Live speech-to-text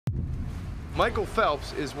Michael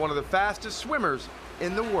Phelps is one of the fastest swimmers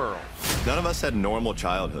in the world. None of us had normal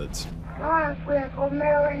childhoods. I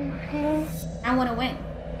want to win.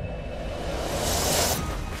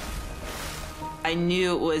 I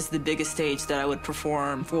knew it was the biggest stage that I would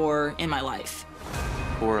perform for in my life.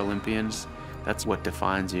 For Olympians, that's what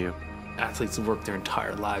defines you. Athletes work their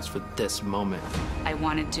entire lives for this moment. I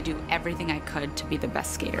wanted to do everything I could to be the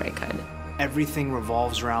best skater I could. Everything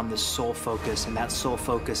revolves around this sole focus, and that sole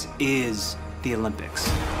focus is the Olympics.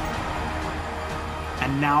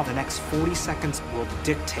 And now the next 40 seconds will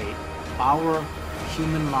dictate our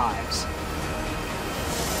human lives.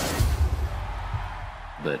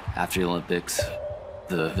 But after the Olympics,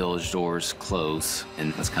 the village doors close,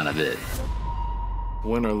 and that's kind of it.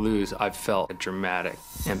 Win or lose, I felt a dramatic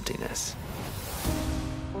emptiness.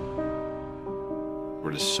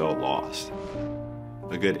 We're just so lost.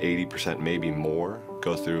 A good 80%, maybe more,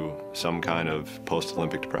 go through some kind of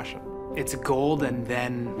post-Olympic depression. It's gold, and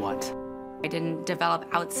then what? I didn't develop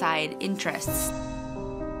outside interests.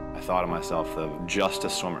 I thought of myself as just a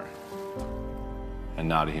swimmer and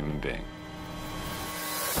not a human being.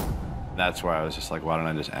 That's where I was just like, why don't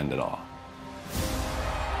I just end it all?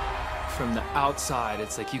 From the outside,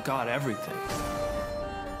 it's like you got everything.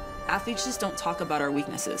 Athletes just don't talk about our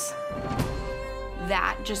weaknesses.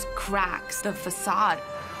 That just cracks the facade.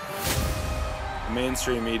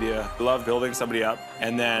 Mainstream media love building somebody up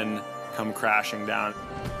and then come crashing down.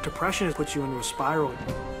 Depression puts you into a spiral.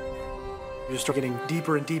 You start getting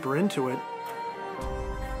deeper and deeper into it.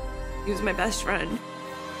 He was my best friend.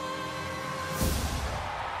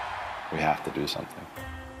 We have to do something.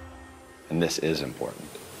 And this is important.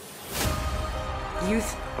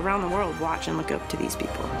 Youth around the world watch and look up to these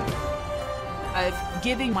people. I've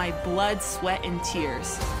given my blood, sweat, and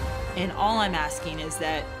tears. And all I'm asking is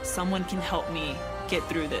that someone can help me get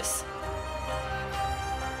through this.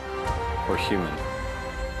 We're human.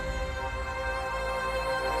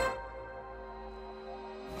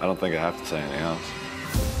 I don't think I have to say anything else.